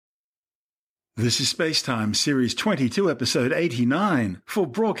This is Spacetime, Series 22, Episode 89, for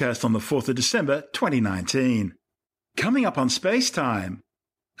broadcast on the 4th of December, 2019. Coming up on Spacetime,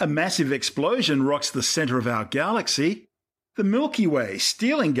 a massive explosion rocks the center of our galaxy, the Milky Way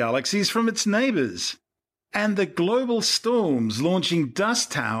stealing galaxies from its neighbors, and the global storms launching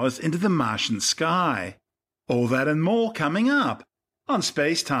dust towers into the Martian sky. All that and more coming up on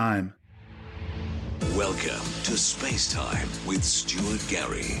Spacetime. Welcome to Spacetime with Stuart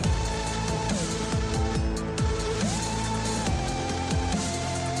Gary.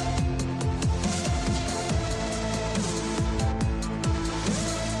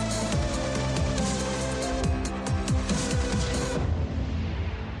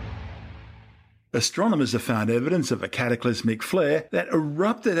 Astronomers have found evidence of a cataclysmic flare that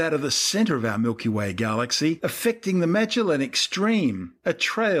erupted out of the center of our Milky Way galaxy, affecting the Magellanic Stream, a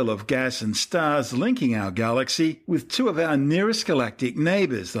trail of gas and stars linking our galaxy with two of our nearest galactic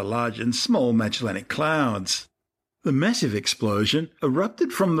neighbors, the large and small Magellanic Clouds. The massive explosion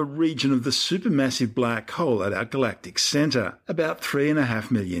erupted from the region of the supermassive black hole at our galactic center about 3.5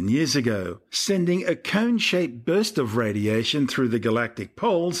 million years ago, sending a cone-shaped burst of radiation through the galactic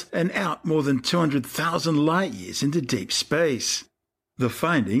poles and out more than 200,000 light-years into deep space. The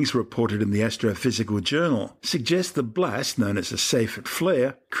findings, reported in the Astrophysical Journal, suggest the blast, known as a Seyfert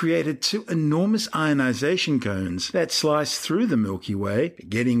flare, created two enormous ionization cones that sliced through the Milky Way,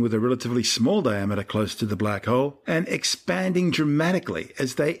 beginning with a relatively small diameter close to the black hole, and expanding dramatically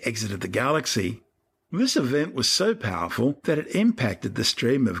as they exited the galaxy. This event was so powerful that it impacted the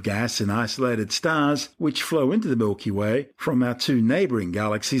stream of gas and isolated stars which flow into the Milky Way from our two neighboring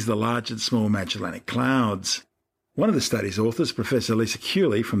galaxies, the large and small Magellanic Clouds. One of the study's authors, Professor Lisa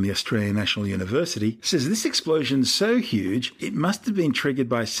Cooley from the Australian National University, says this explosion is so huge it must have been triggered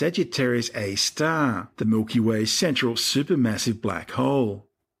by Sagittarius A star, the Milky Way's central supermassive black hole.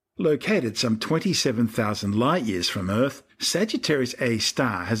 Located some 27,000 light-years from Earth, Sagittarius A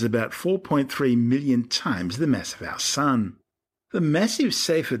star has about 4.3 million times the mass of our Sun. The massive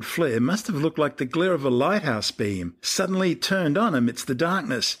Seyfert flare must have looked like the glare of a lighthouse beam, suddenly turned on amidst the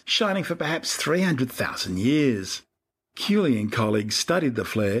darkness, shining for perhaps 300,000 years. Cooley and colleagues studied the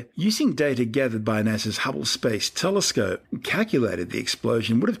flare using data gathered by NASA's Hubble Space Telescope and calculated the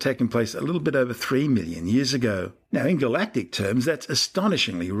explosion would have taken place a little bit over 3 million years ago. Now, in galactic terms, that's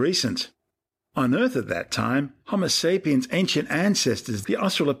astonishingly recent. On Earth at that time, Homo sapiens' ancient ancestors, the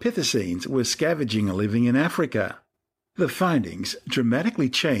Australopithecines, were scavenging a living in Africa. The findings dramatically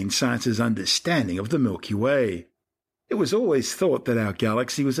changed science's understanding of the Milky Way. It was always thought that our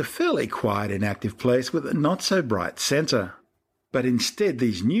galaxy was a fairly quiet and active place with a not-so-bright center. But instead,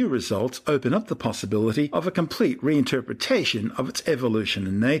 these new results open up the possibility of a complete reinterpretation of its evolution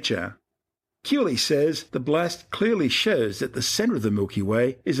and nature. Cooley says the blast clearly shows that the center of the Milky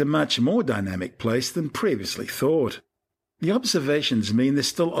Way is a much more dynamic place than previously thought. The observations mean there's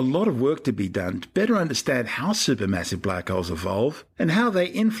still a lot of work to be done to better understand how supermassive black holes evolve and how they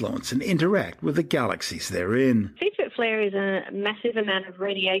influence and interact with the galaxies they're in. Seyfert flare is a massive amount of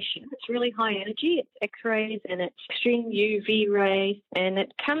radiation. It's really high energy. It's X-rays and it's extreme UV rays, and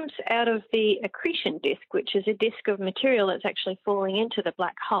it comes out of the accretion disk, which is a disk of material that's actually falling into the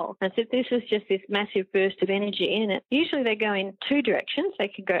black hole. And so this is just this massive burst of energy in it. Usually they go in two directions. They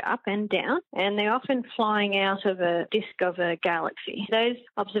can go up and down, and they're often flying out of a disk of a galaxy. Those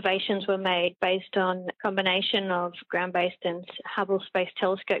observations were made based on a combination of ground-based and Hubble Space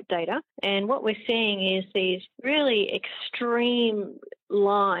Telescope data. And what we're seeing is these really extreme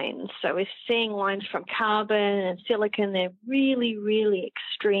lines. So we're seeing lines from carbon and silicon. They're really, really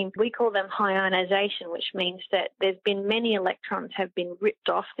extreme. We call them high ionization, which means that there's been many electrons have been ripped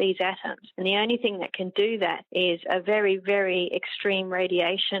off these atoms. And the only thing that can do that is a very, very extreme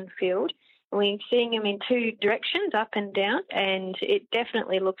radiation field. We're seeing them in two directions, up and down, and it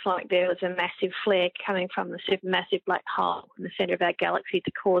definitely looks like there was a massive flare coming from the supermassive black hole in the centre of our galaxy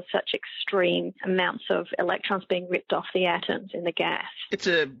to cause such extreme amounts of electrons being ripped off the atoms in the gas. It's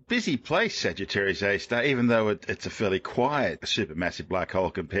a busy place, Sagittarius A star, even though it's a fairly quiet supermassive black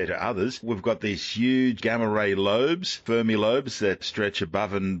hole compared to others. We've got these huge gamma-ray lobes, Fermi lobes, that stretch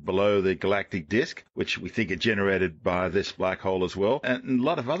above and below the galactic disk, which we think are generated by this black hole as well, and a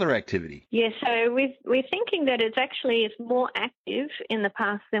lot of other activity. Yeah, so we're thinking that it's more active in the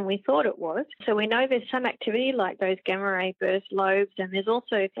past than we thought it was. So we know there's some activity like those gamma ray burst lobes, and there's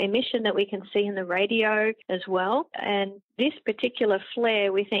also emission that we can see in the radio as well. And this particular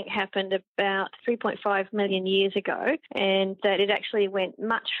flare, we think, happened about 3.5 million years ago, and that it actually went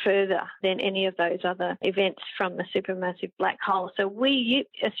much further than any of those other events from the supermassive black hole. So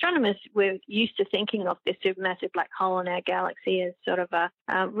astronomers were used to thinking of this supermassive black hole in our galaxy as sort of a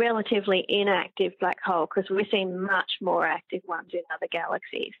relatively inactive black hole, because we're seeing much more active ones in other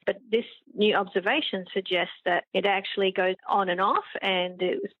galaxies. But this new observation suggests that it actually goes on and off, and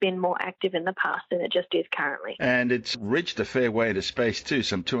it's been more active in the past than it just is currently. And it's reached a fair way into space too,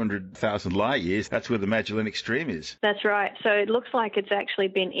 some 200,000 light years. That's where the Magellan Extreme is. That's right. So it looks like it's actually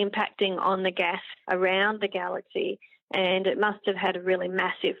been impacting on the gas around the galaxy, and it must have had a really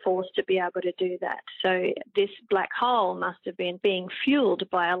massive force to be able to do that. So this black hole must have been being fueled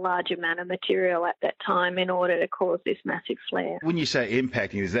by a large amount of material at that time in order to cause this massive flare. When you say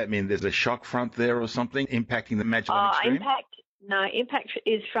impacting, does that mean there's a shock front there or something impacting the Magellan Extreme? Impact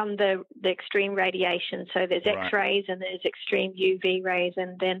is from the extreme radiation. So there's X-rays and there's extreme UV rays,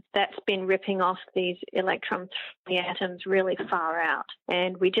 and then that's been ripping off these electrons from the atoms really far out.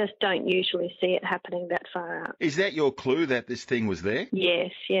 And we just don't usually see it happening that far out. Is that your clue that this thing was there?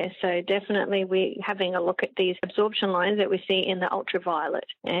 Yes. So definitely we're having a look at these absorption lines that we see in the ultraviolet.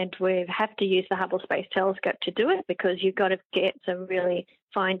 And we have to use the Hubble Space Telescope to do it, because you've got to get some really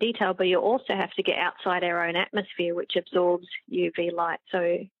fine detail, but you also have to get outside our own atmosphere, which absorbs UV light. So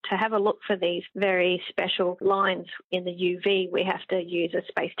to have a look for these very special lines in the UV, we have to use a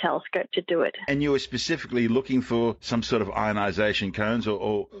space telescope to do it. And you were specifically looking for some sort of ionization cones,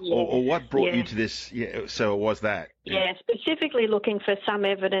 or what brought you to this? Yeah, so it was that. Yeah, specifically looking for some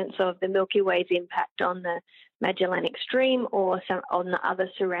evidence of the Milky Way's impact on the Magellan Extreme or on the other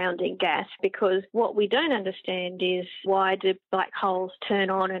surrounding gas, because what we don't understand is why do black holes turn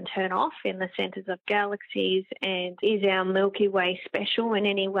on and turn off in the centres of galaxies, and is our Milky Way special in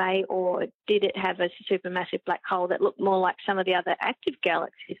any way, or did it have a supermassive black hole that looked more like some of the other active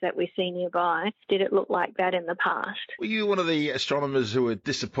galaxies that we see nearby? Did it look like that in the past? Were you one of the astronomers who were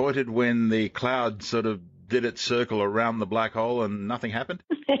disappointed when the cloud sort of did its circle around the black hole and nothing happened?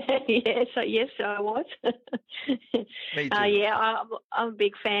 Yes, I was. Me too. I'm a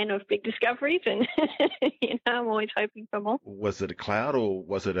big fan of big discoveries, and I'm always hoping for more. Was it a cloud or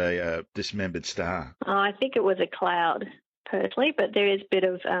was it a dismembered star? I think it was a cloud, personally, but there is a bit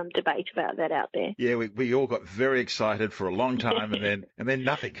of debate about that out there. Yeah, we all got very excited for a long time, and then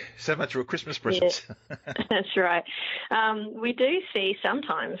nothing. So much for a Christmas present. Yeah, that's right. We do see some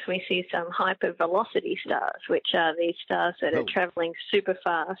hypervelocity stars, which are these stars that are travelling super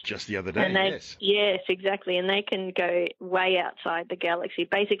fast. Just the other day, yes. Yes, exactly, and they can go way outside the galaxy.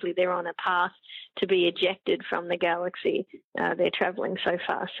 Basically, they're on a path to be ejected from the galaxy. They're travelling so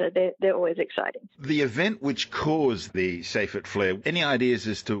fast, so they're always exciting. The event which caused the Seyfert flare, any ideas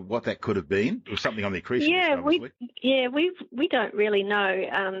as to what that could have been? It was something on the accretion disk, obviously. We don't really know.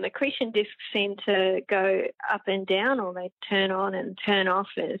 The accretion disks seem to go up and down, or they turn on and turn off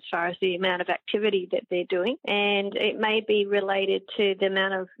as far as the amount of activity that they're doing. And it may be related to the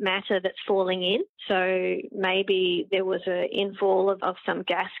amount of matter that's falling in. So maybe there was an infall of some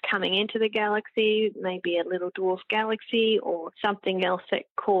gas coming into the galaxy, maybe a little dwarf galaxy, or something else that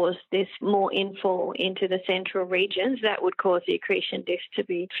caused this more infall into the central regions. That would cause the accretion disk to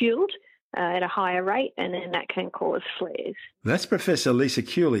be fueled at a higher rate, and then that can cause flares. That's Professor Lisa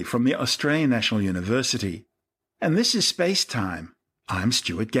Cooley from the Australian National University. And this is Space Time. I'm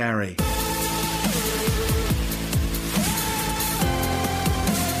Stuart Gary.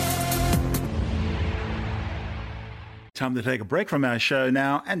 Time to take a break from our show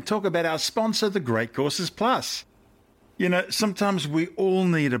now and talk about our sponsor, the Great Courses Plus. You know, sometimes we all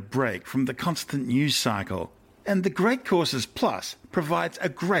need a break from the constant news cycle, and the Great Courses Plus provides a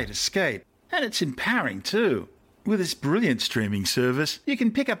great escape, and it's empowering too. With this brilliant streaming service, you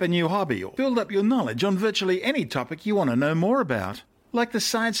can pick up a new hobby or build up your knowledge on virtually any topic you want to know more about, like the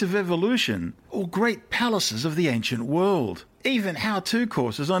science of evolution or great palaces of the ancient world, even how-to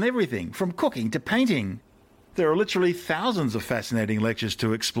courses on everything from cooking to painting. There are literally thousands of fascinating lectures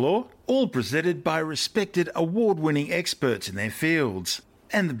to explore, all presented by respected award-winning experts in their fields.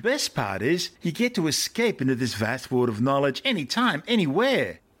 And the best part is, you get to escape into this vast world of knowledge anytime,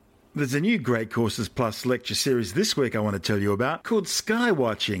 anywhere. There's a new Great Courses Plus lecture series this week I want to tell you about called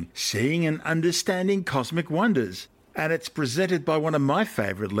Skywatching, Seeing and Understanding Cosmic Wonders. And it's presented by one of my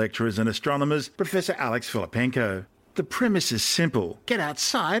favourite lecturers and astronomers, Professor Alex Filipenko. The premise is simple. Get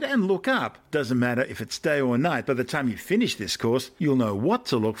outside and look up. Doesn't matter if it's day or night, by the time you finish this course, you'll know what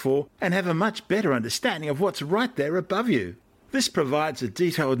to look for and have a much better understanding of what's right there above you. This provides a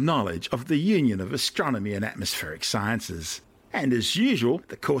detailed knowledge of the union of astronomy and atmospheric sciences. And as usual,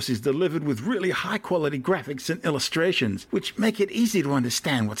 the course is delivered with really high-quality graphics and illustrations, which make it easy to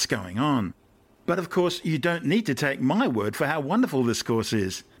understand what's going on. But of course, you don't need to take my word for how wonderful this course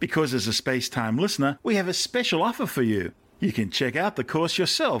is, because as a Space-Time listener, we have a special offer for you. You can check out the course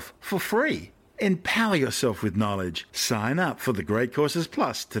yourself for free. Empower yourself with knowledge. Sign up for the Great Courses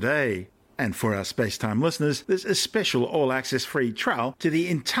Plus today. And for our Space-Time listeners, there's a special all-access free trial to the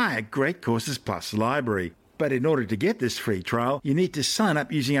entire Great Courses Plus library. But in order to get this free trial, you need to sign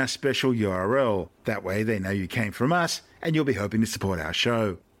up using our special URL. That way they know you came from us and you'll be hoping to support our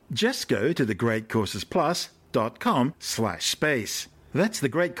show. Just go to thegreatcoursesplus.com/space. That's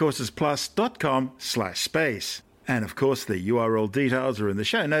thegreatcoursesplus.com/space. And of course, the URL details are in the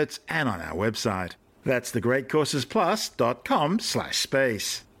show notes and on our website. That's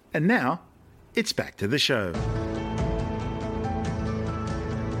thegreatcoursesplus.com/space. And now, it's back to the show.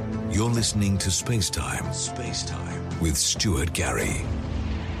 You're listening to Spacetime with Stuart Gary.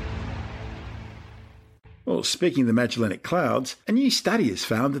 Well, speaking of the Magellanic Clouds, a new study has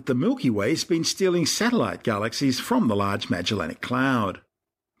found that the Milky Way has been stealing satellite galaxies from the Large Magellanic Cloud.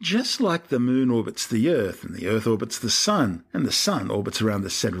 Just like the Moon orbits the Earth and the Earth orbits the Sun, and the Sun orbits around the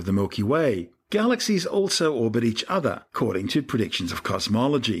centre of the Milky Way, galaxies also orbit each other, according to predictions of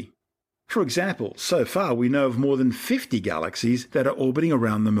cosmology. For example, so far we know of more than 50 galaxies that are orbiting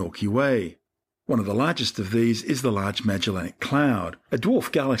around the Milky Way. One of the largest of these is the Large Magellanic Cloud, a dwarf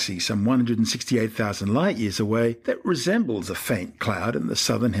galaxy some 168,000 light-years away that resembles a faint cloud in the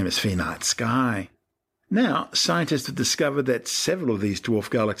southern hemisphere night sky. Now, scientists have discovered that several of these dwarf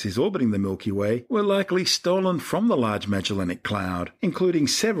galaxies orbiting the Milky Way were likely stolen from the Large Magellanic Cloud, including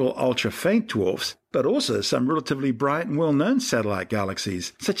several ultra-faint dwarfs, but also some relatively bright and well-known satellite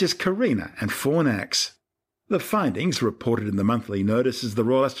galaxies, such as Carina and Fornax. The findings, reported in the monthly notices of the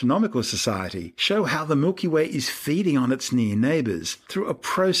Royal Astronomical Society, show how the Milky Way is feeding on its near neighbours through a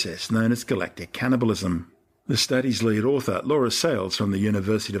process known as galactic cannibalism. The study's lead author, Laura Sales from the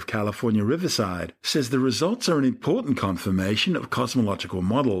University of California, Riverside, says the results are an important confirmation of cosmological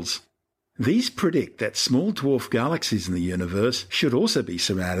models. These predict that small dwarf galaxies in the universe should also be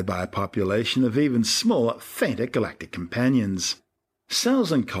surrounded by a population of even smaller, fainter galactic companions.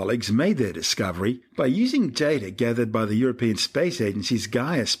 Sales and colleagues made their discovery by using data gathered by the European Space Agency's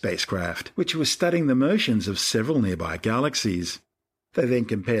Gaia spacecraft, which was studying the motions of several nearby galaxies. They then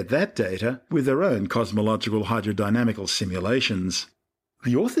compared that data with their own cosmological hydrodynamical simulations.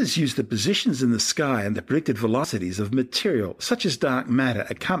 The authors used the positions in the sky and the predicted velocities of material such as dark matter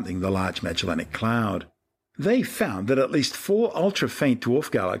accompanying the Large Magellanic Cloud. They found that at least 4 ultra-faint dwarf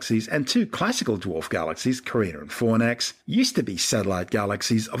galaxies and 2 classical dwarf galaxies, Carina and Fornax, used to be satellite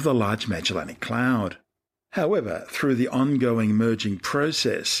galaxies of the Large Magellanic Cloud. However, through the ongoing merging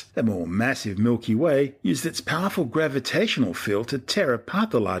process, the more massive Milky Way used its powerful gravitational field to tear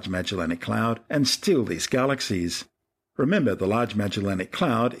apart the Large Magellanic Cloud and steal these galaxies. Remember, the Large Magellanic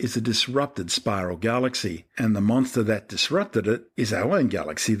Cloud is a disrupted spiral galaxy, and the monster that disrupted it is our own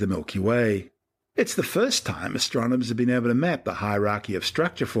galaxy, the Milky Way. It's the first time astronomers have been able to map the hierarchy of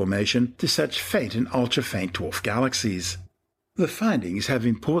structure formation to such faint and ultra-faint dwarf galaxies. The findings have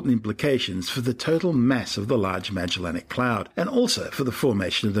important implications for the total mass of the Large Magellanic Cloud and also for the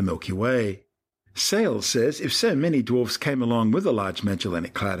formation of the Milky Way. Sales says if so many dwarfs came along with the Large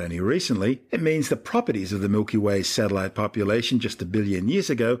Magellanic Cloud only recently, it means the properties of the Milky Way's satellite population just 1 billion years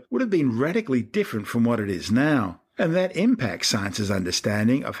ago would have been radically different from what it is now, and that impacts science's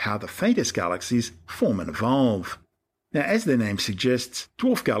understanding of how the faintest galaxies form and evolve. Now, as their name suggests,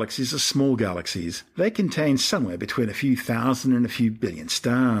 dwarf galaxies are small galaxies. They contain somewhere between a few thousand and a few billion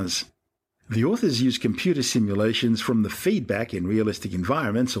stars. The authors used computer simulations from the Feedback in Realistic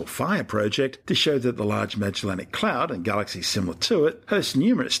Environments, or FIRE project, to show that the Large Magellanic Cloud and galaxies similar to it host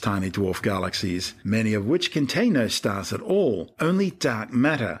numerous tiny dwarf galaxies, many of which contain no stars at all, only dark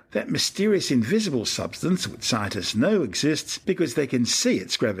matter, that mysterious invisible substance which scientists know exists because they can see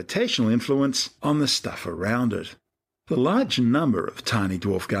its gravitational influence on the stuff around it. The large number of tiny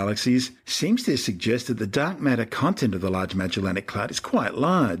dwarf galaxies seems to suggest that the dark matter content of the Large Magellanic Cloud is quite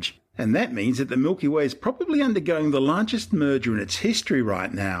large, and that means that the Milky Way is probably undergoing the largest merger in its history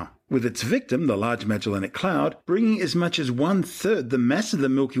right now, with its victim, the Large Magellanic Cloud, bringing as much as 1/3 the mass of the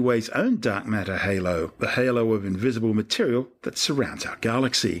Milky Way's own dark matter halo, the halo of invisible material that surrounds our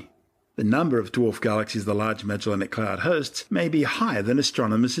galaxy. The number of dwarf galaxies the Large Magellanic Cloud hosts may be higher than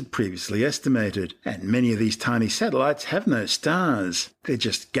astronomers had previously estimated, and many of these tiny satellites have no stars. They're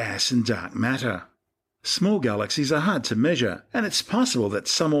just gas and dark matter. Small galaxies are hard to measure, and it's possible that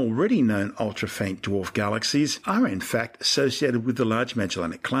some already known ultra-faint dwarf galaxies are in fact associated with the Large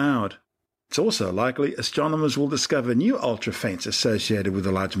Magellanic Cloud. It's also likely astronomers will discover new ultra-faints associated with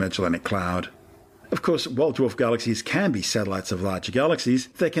the Large Magellanic Cloud. Of course, while dwarf galaxies can be satellites of larger galaxies,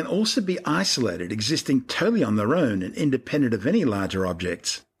 they can also be isolated, existing totally on their own and independent of any larger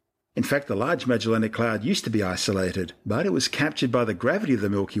objects. In fact, the Large Magellanic Cloud used to be isolated, but it was captured by the gravity of the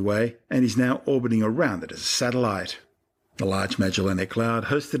Milky Way and is now orbiting around it as a satellite. The Large Magellanic Cloud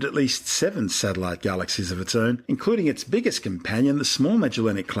hosted at least 7 satellite galaxies of its own, including its biggest companion, the Small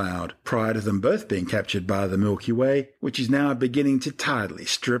Magellanic Cloud, prior to them both being captured by the Milky Way, which is now beginning to tidally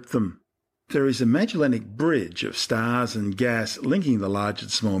strip them. There is a Magellanic Bridge of stars and gas linking the Large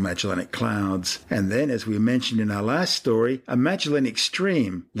and Small Magellanic Clouds, and then, as we mentioned in our last story, a Magellanic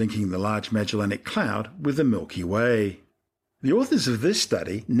Stream linking the Large Magellanic Cloud with the Milky Way. The authors of this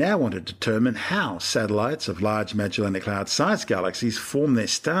study now want to determine how satellites of Large Magellanic Cloud-sized galaxies form their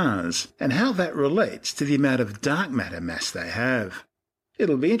stars, and how that relates to the amount of dark matter mass they have.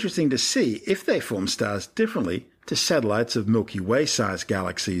 It'll be interesting to see if they form stars differently to satellites of Milky Way-sized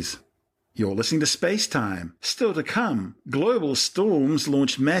galaxies. You're listening to Space Time. Still to come, global storms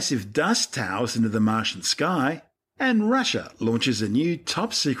launch massive dust towers into the Martian sky, and Russia launches a new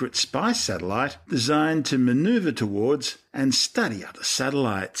top-secret spy satellite designed to maneuver towards and study other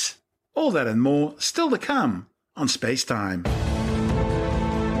satellites. All that and more still to come on Space Time.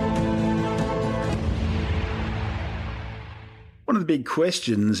 One of the big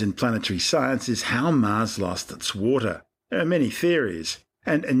questions in planetary science is how Mars lost its water. There are many theories.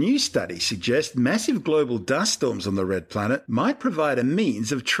 And a new study suggests massive global dust storms on the red planet might provide a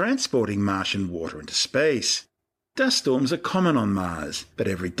means of transporting Martian water into space. Dust storms are common on Mars, but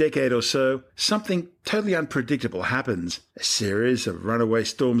every decade or so, something totally unpredictable happens. A series of runaway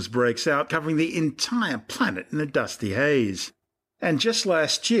storms breaks out, covering the entire planet in a dusty haze. And just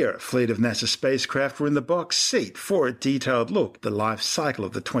last year, a fleet of NASA spacecraft were in the box seat for a detailed look at the life cycle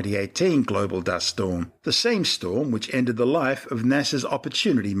of the 2018 global dust storm, the same storm which ended the life of NASA's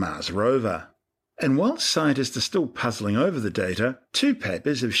Opportunity Mars rover. And while scientists are still puzzling over the data, 2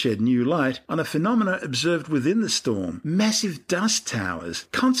 papers have shed new light on a phenomena observed within the storm: massive dust towers,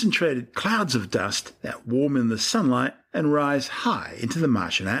 concentrated clouds of dust that warm in the sunlight and rise high into the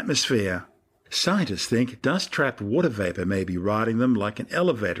Martian atmosphere. Scientists think dust-trapped water vapor may be riding them like an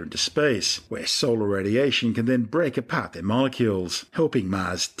elevator into space, where solar radiation can then break apart their molecules, helping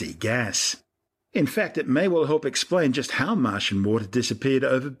Mars degas. In fact, it may well help explain just how Martian water disappeared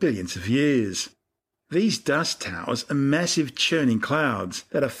over billions of years. These dust towers are massive churning clouds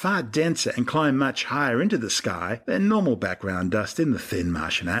that are far denser and climb much higher into the sky than normal background dust in the thin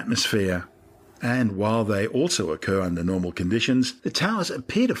Martian atmosphere. And while they also occur under normal conditions, the towers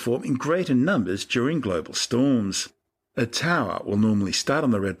appear to form in greater numbers during global storms. A tower will normally start on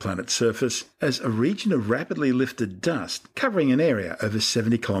the red planet's surface as a region of rapidly lifted dust covering an area over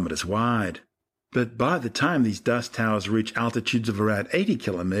 70 kilometers wide. But by the time these dust towers reach altitudes of around 80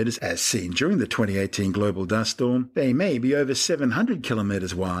 kilometers, as seen during the 2018 global dust storm, they may be over 700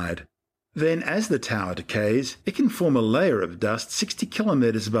 kilometers wide. Then, as the tower decays, it can form a layer of dust 60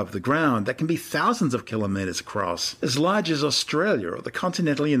 kilometers above the ground that can be thousands of kilometers across, as large as Australia or the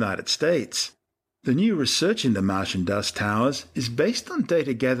continental United States. The new research into Martian dust towers is based on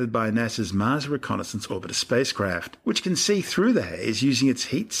data gathered by NASA's Mars Reconnaissance Orbiter spacecraft, which can see through the haze using its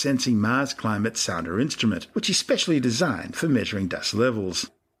heat-sensing Mars Climate Sounder instrument, which is specially designed for measuring dust levels.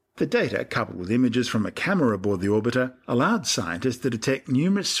 The data, coupled with images from a camera aboard the orbiter, allowed scientists to detect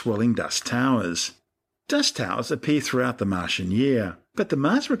numerous swirling dust towers. Dust towers appear throughout the Martian year, but the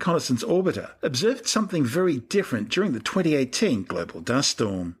Mars Reconnaissance Orbiter observed something very different during the 2018 global dust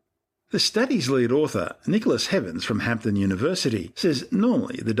storm. The study's lead author, Nicholas Heavens from Hampton University, says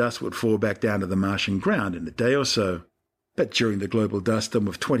normally the dust would fall back down to the Martian ground in a day or so. But during the global dust storm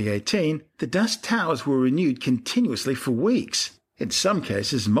of 2018, the dust towers were renewed continuously for weeks. In some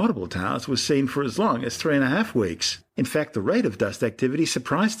cases, multiple towers were seen for as long as 3.5 weeks. In fact, the rate of dust activity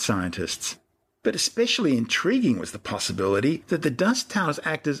surprised scientists. But especially intriguing was the possibility that the dust towers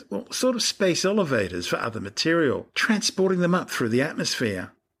act as, sort of space elevators for other material, transporting them up through the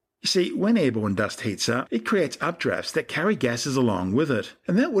atmosphere. You see, when airborne dust heats up, it creates updrafts that carry gases along with it,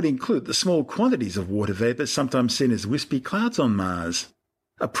 and that would include the small quantities of water vapor sometimes seen as wispy clouds on Mars.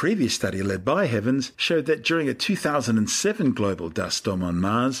 A previous study led by Heavens showed that during a 2007 global dust storm on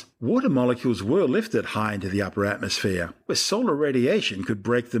Mars, water molecules were lifted high into the upper atmosphere, where solar radiation could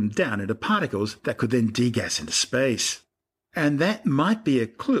break them down into particles that could then degas into space. And that might be a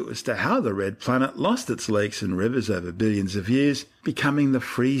clue as to how the red planet lost its lakes and rivers over billions of years, becoming the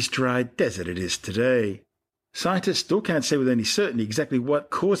freeze-dried desert it is today. Scientists still can't say with any certainty exactly what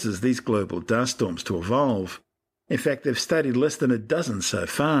causes these global dust storms to evolve. In fact, they've studied less than a dozen so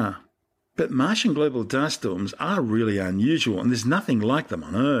far. But Martian global dust storms are really unusual, and there's nothing like them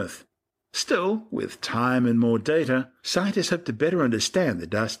on Earth. Still, with time and more data, scientists hope to better understand the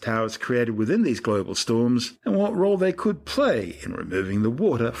dust towers created within these global storms and what role they could play in removing the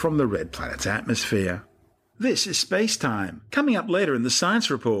water from the red planet's atmosphere. This is Space Time. Coming up later in the Science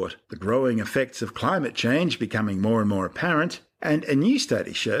Report, the growing effects of climate change becoming more and more apparent, and a new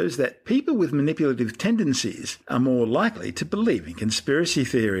study shows that people with manipulative tendencies are more likely to believe in conspiracy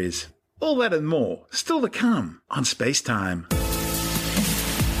theories. All that and more still to come on Space Time.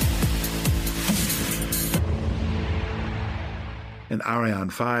 An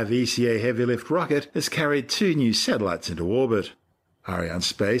Ariane 5 ECA heavy-lift rocket has carried 2 new satellites into orbit. Ariane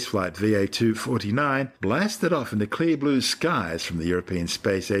Space Flight VA249 blasted off into clear blue skies from the European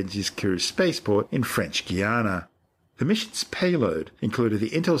Space Agency's Kourou spaceport in French Guiana. The mission's payload included the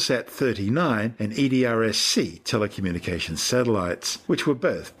Intelsat 39 and EDRS-C telecommunications satellites, which were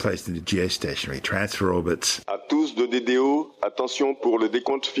both placed into geostationary transfer orbits. À tous de DDO, attention pour le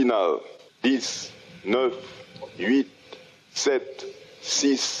décompte final. 10, 9, 8, 7,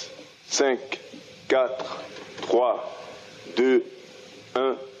 6, 5, 4, 3, 2,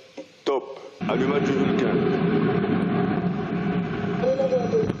 1, top. Allumage du Vulcain.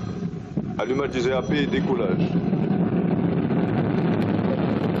 Allumage du ZAP et décollage.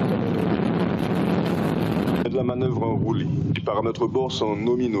 De la manœuvre enroulée. Les paramètres bord sont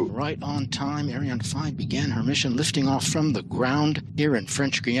nominaux. Right on time, Ariane 5 began her mission lifting off from the ground here in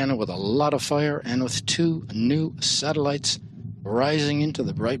French Guiana with a lot of fire and with 2 new satellites rising into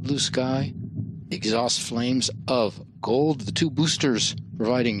the bright blue sky. Exhaust flames of gold. The 2 boosters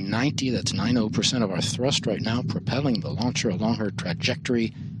providing 90% of our thrust right now, propelling the launcher along her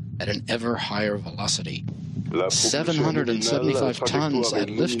trajectory at an ever higher velocity. 775 tons at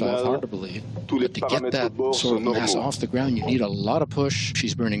liftoff, hard to believe. But to get that sort of mass off the ground, you need a lot of push.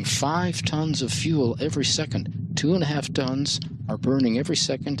 She's burning 5 tons of fuel every second. 2.5 tons are burning every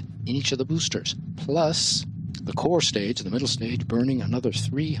second in each of the boosters. Plus, the core stage, the middle stage, burning another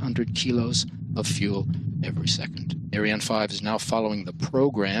 300 kilos of fuel every second. Ariane 5 is now following the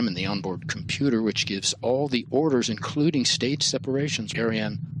program in the onboard computer, which gives all the orders, including stage separations.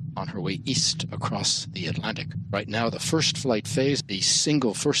 Ariane on her way east across the Atlantic. Right now, the first flight phase, the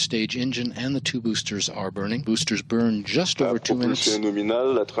single first stage engine and the 2 boosters are burning. Boosters burn just over 2 minutes. La propulsion est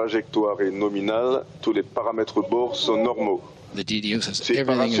nominale, la trajectoire est nominale, tous les paramètres bord sont normaux. The DDO says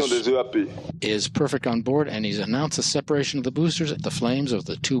everything is perfect on board, and he's announced the separation of the boosters, the flames of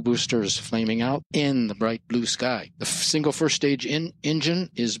the 2 boosters flaming out in the bright blue sky. The single first stage engine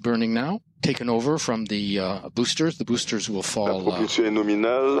is burning now, taken over from the boosters. The boosters will fall. La propulsion est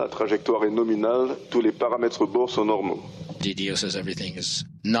nominale, la trajectoire est nominale, tous les paramètres bord sont normaux. DDO says everything is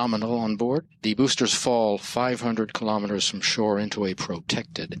nominal on board. The boosters fall 500 kilometers from shore into a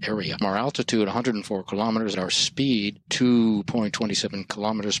protected area. Our altitude, 104 kilometers. Our speed, 2.27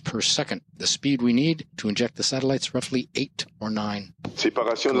 kilometers per second. The speed we need to inject the satellites, roughly 8 or 9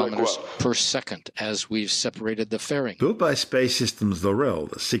 kilometers per second, as we've separated the fairing. Built by Space Systems L'Oreal,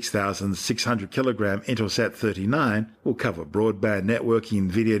 the 6,600-kilogram Intelsat 39 will cover broadband networking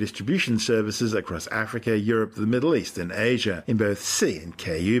and video distribution services across Africa, Europe, the Middle East, and Asia in both C and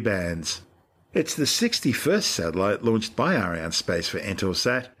KU bands. It's the 61st satellite launched by Ariane Space for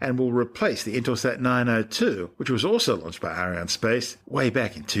Intelsat and will replace the Intelsat 902, which was also launched by Ariane Space way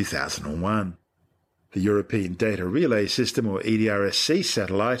back in 2001. The European Data Relay System, or EDRS-C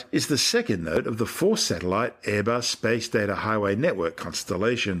satellite, is the second node of the 4-satellite Airbus Space Data Highway Network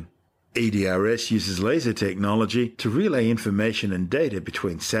constellation. EDRS uses laser technology to relay information and data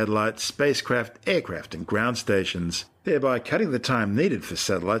between satellites, spacecraft, aircraft and ground stations, thereby cutting the time needed for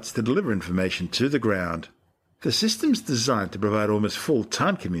satellites to deliver information to the ground. The system's designed to provide almost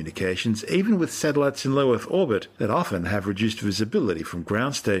full-time communications even with satellites in low Earth orbit that often have reduced visibility from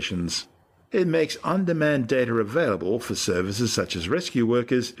ground stations. It makes on-demand data available for services such as rescue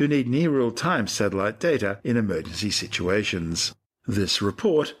workers who need near real-time satellite data in emergency situations. This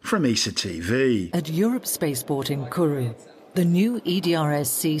report from ESA TV. At Europe Spaceport in Kourou, the new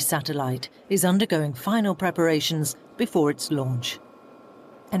EDRS-C satellite is undergoing final preparations before its launch.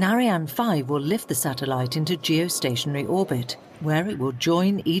 An Ariane 5 will lift the satellite into geostationary orbit, where it will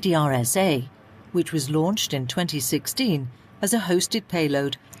join EDRS-A, which was launched in 2016 as a hosted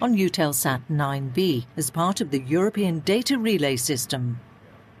payload on Eutelsat 9B as part of the European Data Relay System.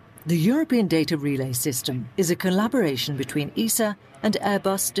 The European Data Relay System is a collaboration between ESA and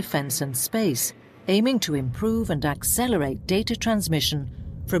Airbus Defence and Space, aiming to improve and accelerate data transmission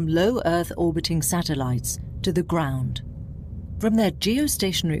from low Earth orbiting satellites to the ground. From their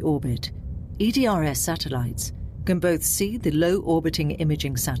geostationary orbit, EDRS satellites can both see the low orbiting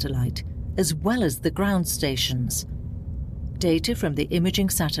imaging satellite as well as the ground stations. Data from the imaging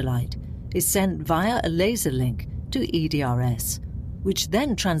satellite is sent via a laser link to EDRS, which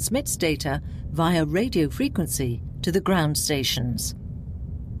then transmits data via radio frequency to the ground stations.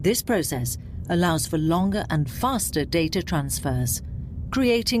 This process allows for longer and faster data transfers,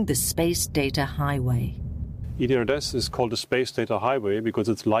 creating the Space Data Highway. EDRS is called a space data highway because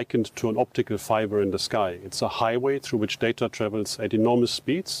it's likened to an optical fiber in the sky. It's a highway through which data travels at enormous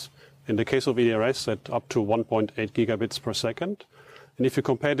speeds. In the case of EDRS, at up to 1.8 gigabits per second. And if you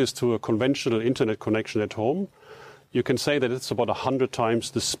compare this to a conventional internet connection at home, you can say that it's about 100 times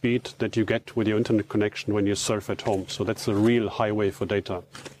the speed that you get with your internet connection when you surf at home. So that's a real highway for data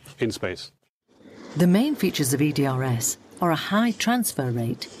in space. The main features of EDRS are a high transfer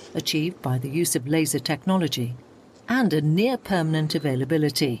rate achieved by the use of laser technology and a near-permanent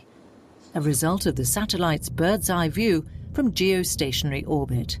availability, a result of the satellite's bird's-eye view from geostationary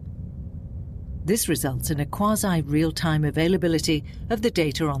orbit. This results in a quasi-real-time availability of the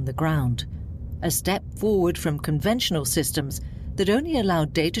data on the ground, a step forward from conventional systems that only allow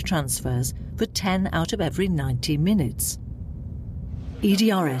data transfers for 10 out of every 90 minutes.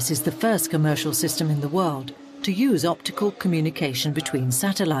 EDRS is the first commercial system in the world to use optical communication between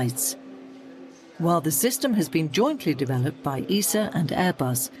satellites. While the system has been jointly developed by ESA and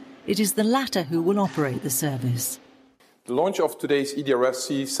Airbus, it is the latter who will operate the service. The launch of today's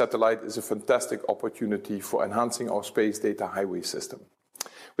EDRS-C satellite is a fantastic opportunity for enhancing our Space Data Highway system.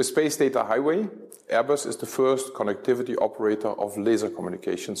 With Space Data Highway, Airbus is the first connectivity operator of laser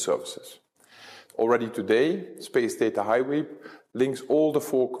communication services. Already today, Space Data Highway links all the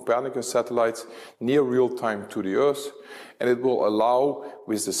 4 Copernicus satellites near real-time to the Earth, and it will allow,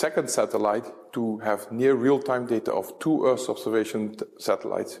 with the second satellite, to have near real-time data of 2 Earth observation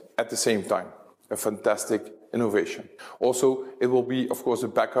satellites at the same time. A fantastic innovation. Also, it will be, of course, a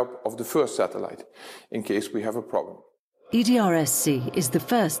backup of the first satellite in case we have a problem. EDRS-C is the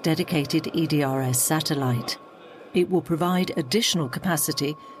first dedicated EDRS satellite. It will provide additional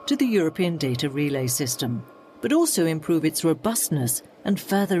capacity to the European data relay system, but also improve its robustness and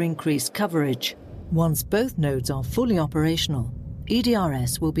further increase coverage. Once both nodes are fully operational,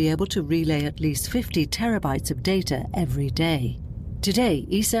 EDRS will be able to relay at least 50 terabytes of data every day. Today,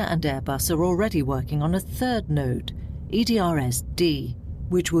 ESA and Airbus are already working on a third node, EDRS-D,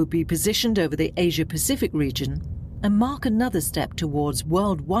 which will be positioned over the Asia-Pacific region and mark another step towards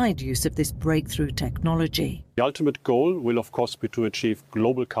worldwide use of this breakthrough technology. The ultimate goal will, of course, be to achieve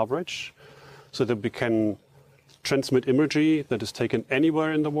global coverage so that we can transmit imagery that is taken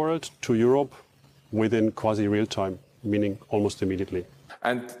anywhere in the world to Europe within quasi-real time, meaning almost immediately.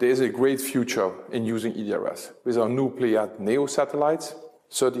 And there is a great future in using EDRS. With our new Pléiades NEO satellites,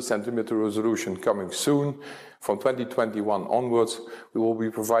 30 centimeter resolution coming soon, from 2021 onwards, we will be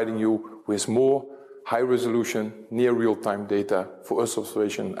providing you with more high-resolution, near real-time data for Earth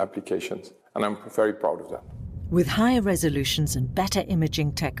observation applications. And I'm very proud of that. With higher resolutions and better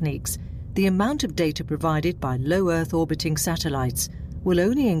imaging techniques, the amount of data provided by low Earth orbiting satellites will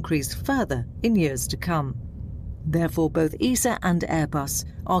only increase further in years to come. Therefore, both ESA and Airbus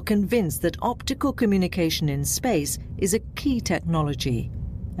are convinced that optical communication in space is a key technology,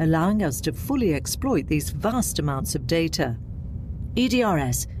 allowing us to fully exploit these vast amounts of data.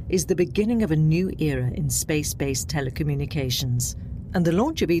 EDRS is the beginning of a new era in space-based telecommunications, and the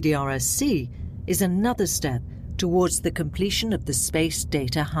launch of EDRS-C is another step towards the completion of the Space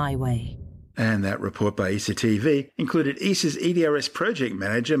Data Highway. And that report by ESA TV included ESA's EDRS project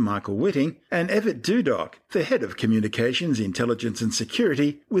manager, Michael Whitting, and Evert Dudok, the head of communications, intelligence and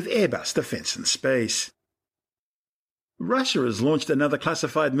security with Airbus Defence and Space. Russia has launched another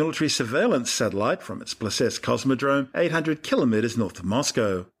classified military surveillance satellite from its Plesetsk Cosmodrome 800 kilometers north of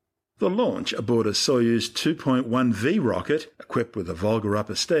Moscow. The launch aboard a Soyuz 2.1V rocket, equipped with a Volga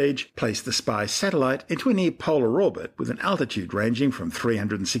upper stage, placed the spy satellite into a near-polar orbit with an altitude ranging from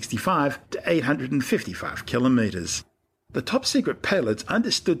 365 to 855 kilometers. The top-secret payload's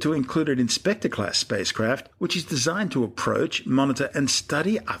understood to include an Inspector-class spacecraft, which is designed to approach, monitor and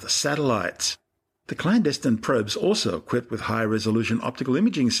study other satellites. The clandestine probe's also equipped with high-resolution optical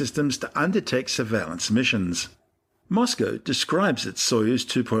imaging systems to undertake surveillance missions. Moscow describes its Soyuz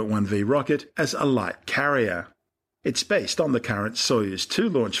 2.1V rocket as a light carrier. It's based on the current Soyuz 2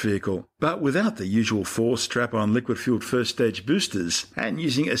 launch vehicle, but without the usual 4 strap-on liquid-fueled first-stage boosters, and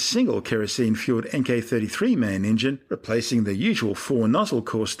using a single kerosene-fueled NK-33 main engine, replacing the usual 4-nozzle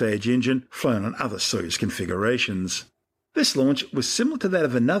core stage engine flown on other Soyuz configurations. This launch was similar to that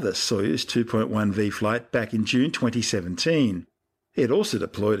of another Soyuz 2.1V flight back in June 2017. It also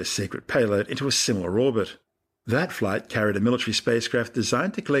deployed a secret payload into a similar orbit. That flight carried a military spacecraft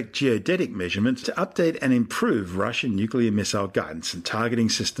designed to collect geodetic measurements to update and improve Russian nuclear missile guidance and targeting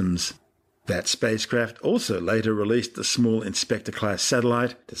systems. That spacecraft also later released the small Inspector-class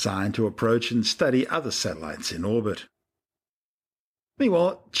satellite designed to approach and study other satellites in orbit.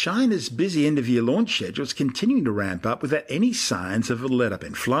 Meanwhile, China's busy end-of-year launch schedule is continuing to ramp up without any signs of a let-up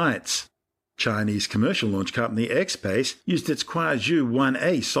in flights. Chinese commercial launch company X-Space used its Kuaizhou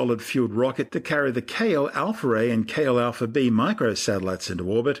 1A solid-fueled rocket to carry the KL Alpha-A and KL Alpha-B microsatellites into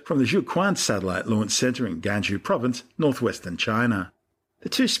orbit from the Zhuquan Satellite Launch Center in Gansu Province, northwestern China. The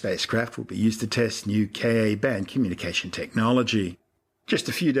two spacecraft will be used to test new Ka-band communication technology. Just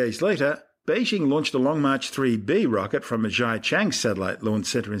a few days later, Beijing launched a Long March 3B rocket from a Zhaichang Satellite Launch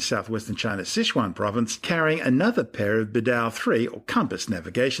Center in southwestern China's Sichuan Province, carrying another pair of Bidao 3 or compass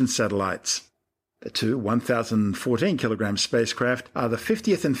navigation satellites. The two 1,014-kilogram spacecraft are the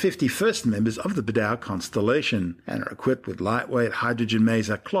 50th and 51st members of the Bidao constellation and are equipped with lightweight hydrogen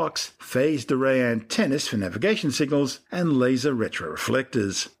maser clocks, phased array antennas for navigation signals, and laser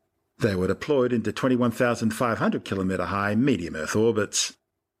retroreflectors. They were deployed into 21,500-kilometre high medium Earth orbits.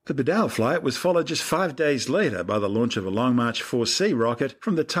 The Bidao flight was followed just 5 days later by the launch of a Long March 4C rocket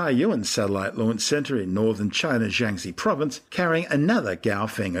from the Taiyuan Satellite Launch Center in northern China's Jiangxi Province, carrying another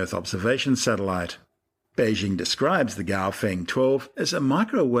Gaofeng Earth observation satellite. Beijing describes the Gaofeng 12 as a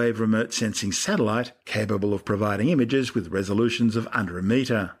microwave remote sensing satellite capable of providing images with resolutions of under a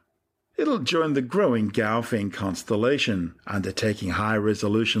metre. It'll join the growing Gaofeng constellation, undertaking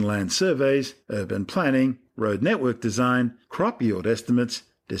high-resolution land surveys, urban planning, road network design, crop yield estimates,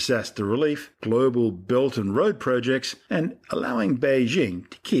 disaster relief, global belt and road projects, and allowing Beijing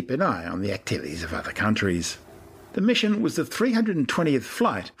to keep an eye on the activities of other countries. The mission was the 320th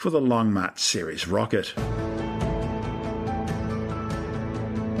flight for the Long March series rocket.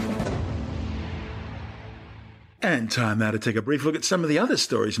 And time now to take a brief look at some of the other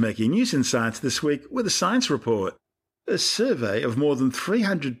stories making news in science this week with a science report. A survey of more than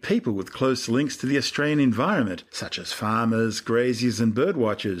 300 people with close links to the Australian environment, such as farmers, graziers and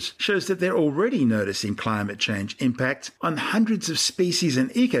birdwatchers, shows that they're already noticing climate change impacts on hundreds of species and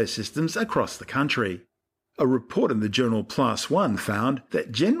ecosystems across the country. A report in the journal PLOS ONE found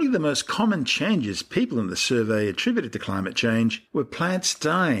that generally the most common changes people in the survey attributed to climate change were plants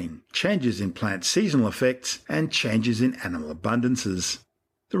dying, changes in plant seasonal effects, and changes in animal abundances.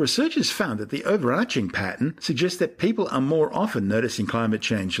 The researchers found that the overarching pattern suggests that people are more often noticing climate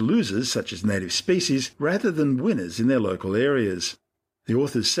change losers, such as native species, rather than winners in their local areas. The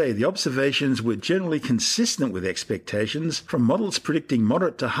authors say the observations were generally consistent with expectations from models predicting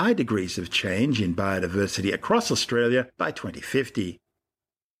moderate to high degrees of change in biodiversity across Australia by 2050.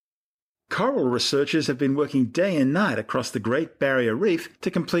 Coral researchers have been working day and night across the Great Barrier Reef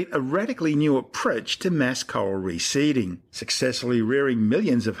to complete a radically new approach to mass coral reseeding, successfully rearing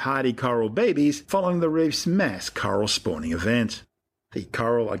millions of hardy coral babies following the reef's mass coral spawning event. The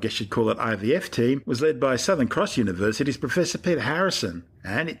coral, I guess you'd call it IVF team, was led by Southern Cross University's Professor Peter Harrison,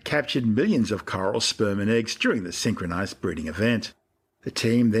 and it captured millions of coral sperm and eggs during the synchronized breeding event. The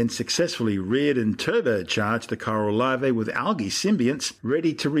team then successfully reared and turbocharged the coral larvae with algae symbionts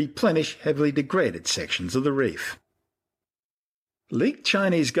ready to replenish heavily degraded sections of the reef. Leaked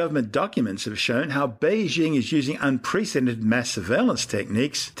Chinese government documents have shown how Beijing is using unprecedented mass surveillance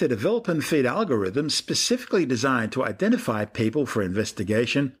techniques to develop and feed algorithms specifically designed to identify people for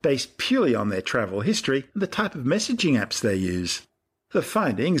investigation based purely on their travel history and the type of messaging apps they use. The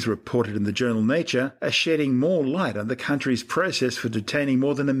findings, reported in the journal Nature, are shedding more light on the country's process for detaining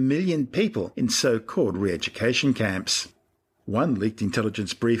more than 1 million people in so-called re-education camps. One leaked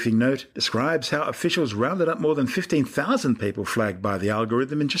intelligence briefing note describes how officials rounded up more than 15,000 people flagged by the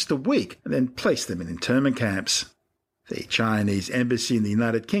algorithm in just a week and then placed them in internment camps. The Chinese embassy in the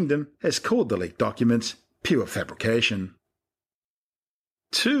United Kingdom has called the leaked documents pure fabrication.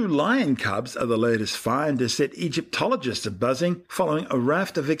 2 lion cubs are the latest find to set Egyptologists a-buzzing following a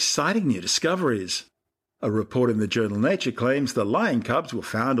raft of exciting new discoveries. A report in the journal Nature claims the lion cubs were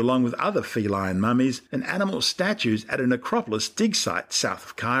found along with other feline mummies and animal statues at a necropolis dig site south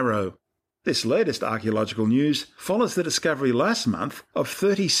of Cairo. This latest archaeological news follows the discovery last month of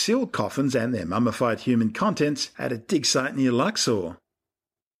 30 sealed coffins and their mummified human contents at a dig site near Luxor.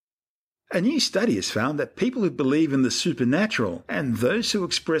 A new study has found that people who believe in the supernatural and those who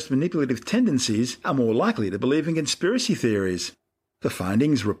express manipulative tendencies are more likely to believe in conspiracy theories. The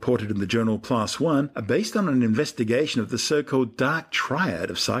findings, reported in the journal PLOS ONE, are based on an investigation of the so-called dark triad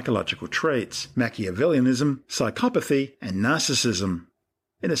of psychological traits: Machiavellianism, psychopathy, and narcissism.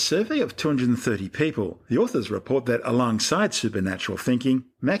 In a survey of 230 people, the authors report that alongside supernatural thinking,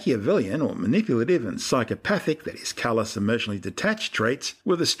 Machiavellian or manipulative and psychopathic, that is callous, emotionally detached traits,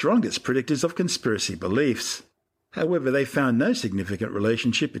 were the strongest predictors of conspiracy beliefs. However, they found no significant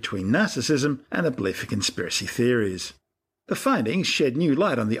relationship between narcissism and a belief in conspiracy theories. The findings shed new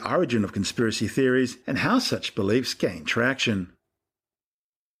light on the origin of conspiracy theories and how such beliefs gain traction.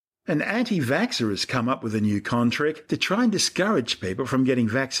 An anti-vaxxer has come up with a new con trick to try and discourage people from getting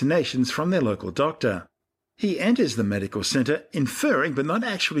vaccinations from their local doctor. He enters the medical centre inferring but not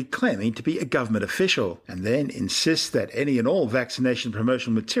actually claiming to be a government official, and then insists that any and all vaccination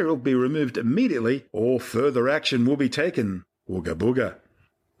promotional material be removed immediately or further action will be taken. Ooga booga.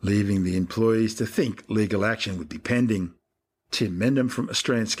 Leaving the employees to think legal action would be pending. Tim Mendham from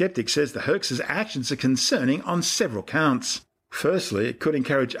Australian Skeptics says the hoax's actions are concerning on several counts. Firstly, it could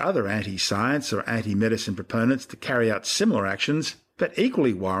encourage other anti-science or anti-medicine proponents to carry out similar actions, but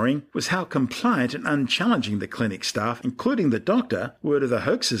equally worrying was how compliant and unchallenging the clinic staff, including the doctor, were to the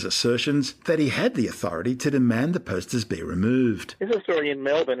hoax's assertions that he had the authority to demand the posters be removed. There's a story in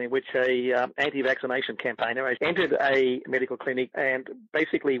Melbourne in which a anti-vaccination campaigner entered a medical clinic and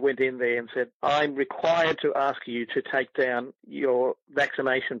basically went in there and said, I'm required to ask you to take down your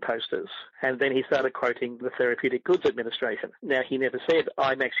vaccination posters. And then he started quoting the Therapeutic Goods Administration. Now, he never said,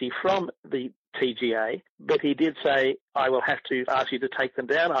 I'm actually from the TGA, but he did say, I will have to ask you to take them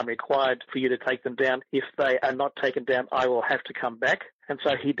down. I'm required for you to take them down. If they are not taken down, I will have to come back. And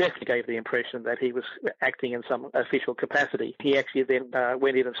so he definitely gave the impression that he was acting in some official capacity. He actually then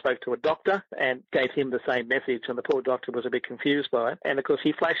went in and spoke to a doctor and gave him the same message, and the poor doctor was a bit confused by it. And, of course,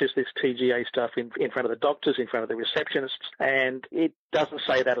 he flashes this TGA stuff in front of the doctors, in front of the receptionists, and it doesn't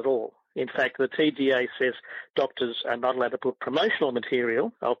say that at all. In fact, the TGA says doctors are not allowed to put promotional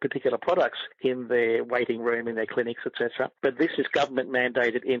material of particular products in their waiting room, in their clinics, etc. But this is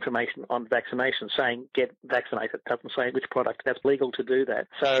government-mandated information on vaccination, saying get vaccinated. It doesn't say which product. That's legal to do that.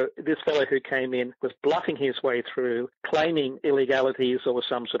 So this fellow who came in was bluffing his way through, claiming illegalities or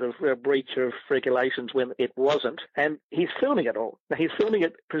some sort of breach of regulations when it wasn't, and he's filming it all. Now, he's filming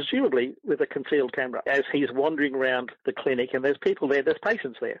it presumably with a concealed camera as he's wandering around the clinic, and there's people there, there's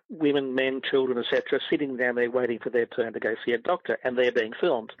patients there, women, men, children, etc., sitting down there waiting for their turn to go see a doctor, and they're being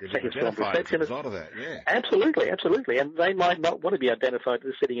filmed. So he's filmed receptionists. A lot of that, yeah. Absolutely, and they might not want to be identified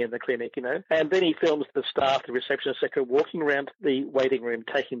as sitting in the clinic, you know. And then he films the staff, the receptionists, etc., walking around the waiting room,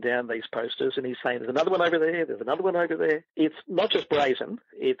 taking down these posters, and he's saying, "There's another one over there. There's another one over there." It's not just brazen;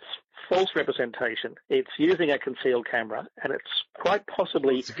 it's false representation. It's using a concealed camera, and it's quite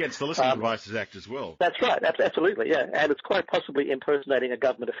possibly... It's against the Listening Devices Act as well. That's right, absolutely, yeah. And it's quite possibly impersonating a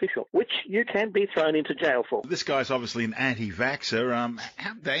government official, which you can be thrown into jail for. This guy's obviously an anti-vaxxer.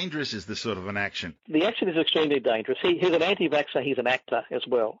 How dangerous is this sort of an action? The action is extremely dangerous. He's an anti-vaxxer. He's an actor as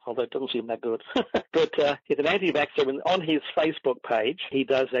well, although it doesn't seem that good. But he's an anti-vaxxer. And on his Facebook page, he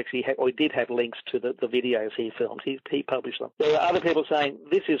does actually have, or he did have links to the videos he filmed. He published them. There are other people saying,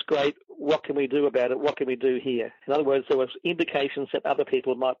 this is great. What can we do about it? What can we do here? In other words, there was indications that other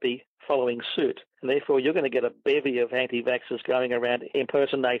people might be following suit. And therefore, you're going to get a bevy of anti-vaxxers going around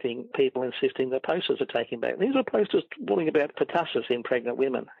impersonating people, insisting that posters are taken back. These are posters warning about pertussis in pregnant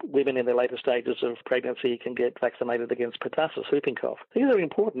women. Women in their later stages of pregnancy can get vaccinated against pertussis, whooping cough. These are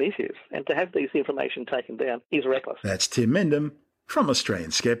important issues, and to have this information taken down is reckless. That's Tim Mendham from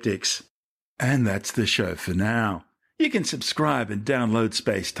Australian Skeptics. And that's the show for now. You can subscribe and download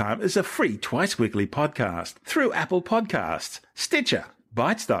Space Time as a free twice-weekly podcast through Apple Podcasts, Stitcher,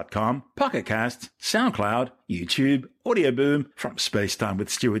 Bytes.com, Pocket Casts, SoundCloud, YouTube, Audio Boom, from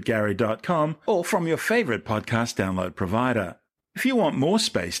spacetimewithstuartgary.com, or from your favourite podcast download provider. If you want more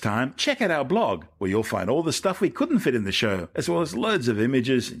Space Time, check out our blog, where you'll find all the stuff we couldn't fit in the show, as well as loads of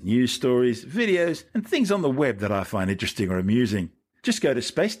images, news stories, videos, and things on the web that I find interesting or amusing. Just go to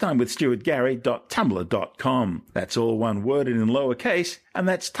spacetimewithstuartgary.tumblr.com. That's all one word and in lowercase, and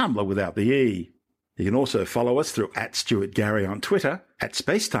that's Tumblr without the E. You can also follow us through @StuartGary on Twitter,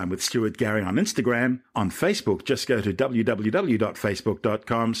 @SpaceTimeWithStuartGary on Instagram. On Facebook, just go to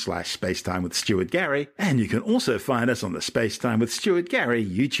www.facebook.com/SpaceTimeWithStuartGary, and you can also find us on the Spacetime with Stuart Gary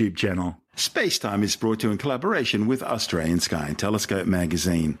YouTube channel. Spacetime is brought to you in collaboration with Australian Sky and Telescope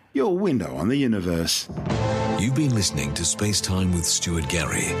magazine, your window on the universe. You've been listening to Spacetime with Stuart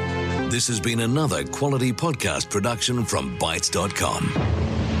Gary. This has been another quality podcast production from Bytes.com.